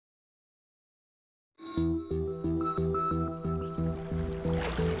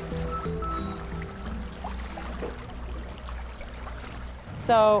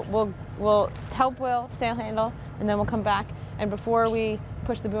So we'll help Will sail handle, and then we'll come back. And before we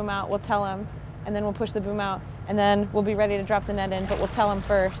push the boom out, we'll tell him, and then we'll push the boom out, and then we'll be ready to drop the net in, but we'll tell him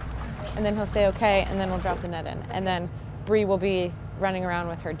first, and then he'll say okay, and then we'll drop the net in. And then Bree will be running around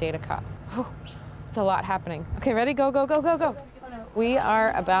with her data cup. It's a lot happening. Okay, ready? Go, go, go, go, go. We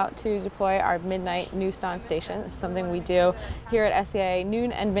are about to deploy our midnight Neuston station. This is something we do here at SCA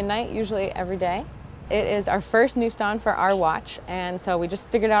noon and midnight, usually every day. It is our first Neuston for our watch, and so we just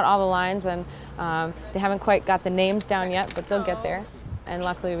figured out all the lines, and they haven't quite got the names down yet, but they'll get there. And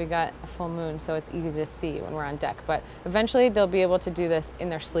luckily we got a full moon, so it's easy to see when we're on deck. But eventually they'll be able to do this in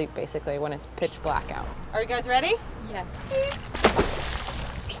their sleep, basically, when it's pitch black out. Are you guys ready? Yes.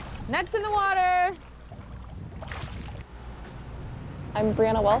 Nets in the water! I'm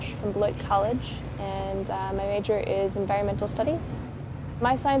Brianna Welsh from Beloit College, and my major is environmental studies.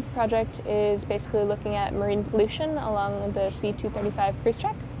 My science project is basically looking at marine pollution along the C-235 cruise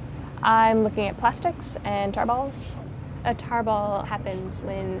track. I'm looking at plastics and tar balls. A tar ball happens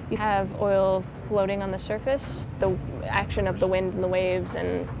when you have oil floating on the surface. The action of the wind and the waves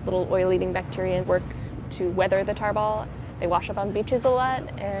and little oil-eating bacteria work to weather the tar ball. They wash up on beaches a lot,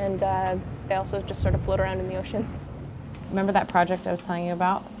 and they also just sort of float around in the ocean. Remember that project I was telling you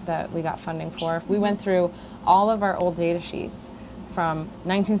about that we got funding for? We went through all of our old data sheets from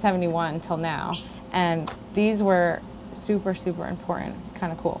 1971 till now, and these were super, super important. It's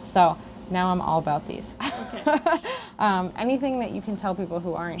kind of cool. So now I'm all about these. Okay. Anything that you can tell people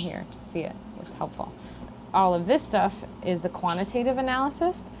who aren't here to see it was helpful. All of this stuff is the quantitative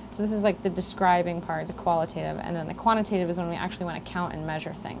analysis. So this is like the describing part, the qualitative, and then the quantitative is when we actually want to count and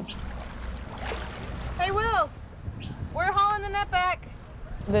measure things. Hey, Will, we're hauling the net back.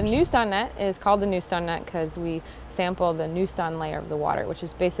 The Neuston net is called the Neuston net because we sample the Neuston layer of the water, which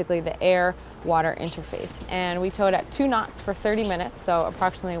is basically the air-water interface. And we tow it at 2 knots for 30 minutes, so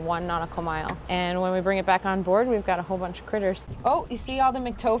approximately 1 nautical mile. And when we bring it back on board, we've got a whole bunch of critters. Oh, you see all the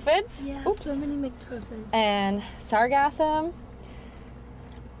myctophids? Yeah, oops. So many myctophids. And sargassum.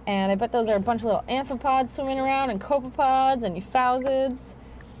 And I bet those are a bunch of little amphipods swimming around, and copepods, and euphausids.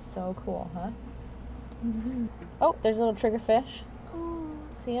 So cool, huh? Mm-hmm. Oh, there's a little triggerfish.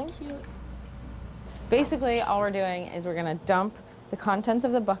 See him? Cute. Basically, all we're doing is we're going to dump the contents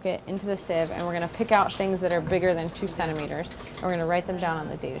of the bucket into the sieve, and we're going to pick out things that are bigger than 2 centimeters, and we're going to write them down on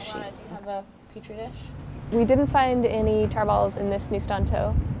the data sheet. Do you have a petri dish? We didn't find any tar balls in this Neuston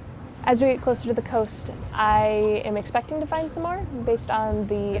tow. As we get closer to the coast, I am expecting to find some more based on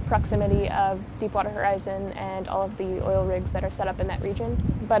the proximity of Deepwater Horizon and all of the oil rigs that are set up in that region.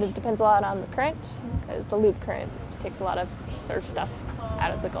 But it depends a lot on the current, because the loop current takes a lot of sort of stuff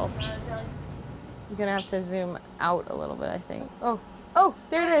out of the Gulf. You're gonna have to zoom out a little bit, I think. Oh,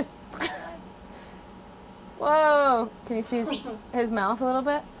 there it is. Whoa, can you see his mouth a little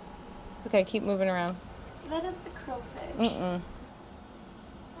bit? It's okay, keep moving around. That is the crowfish.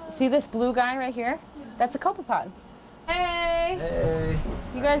 See this blue guy right here? That's a copepod. Hey! Hey!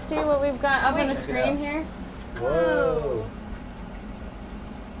 You guys see what we've got up on the screen here? Whoa!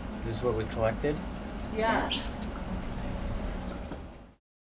 This is what we collected? Yeah.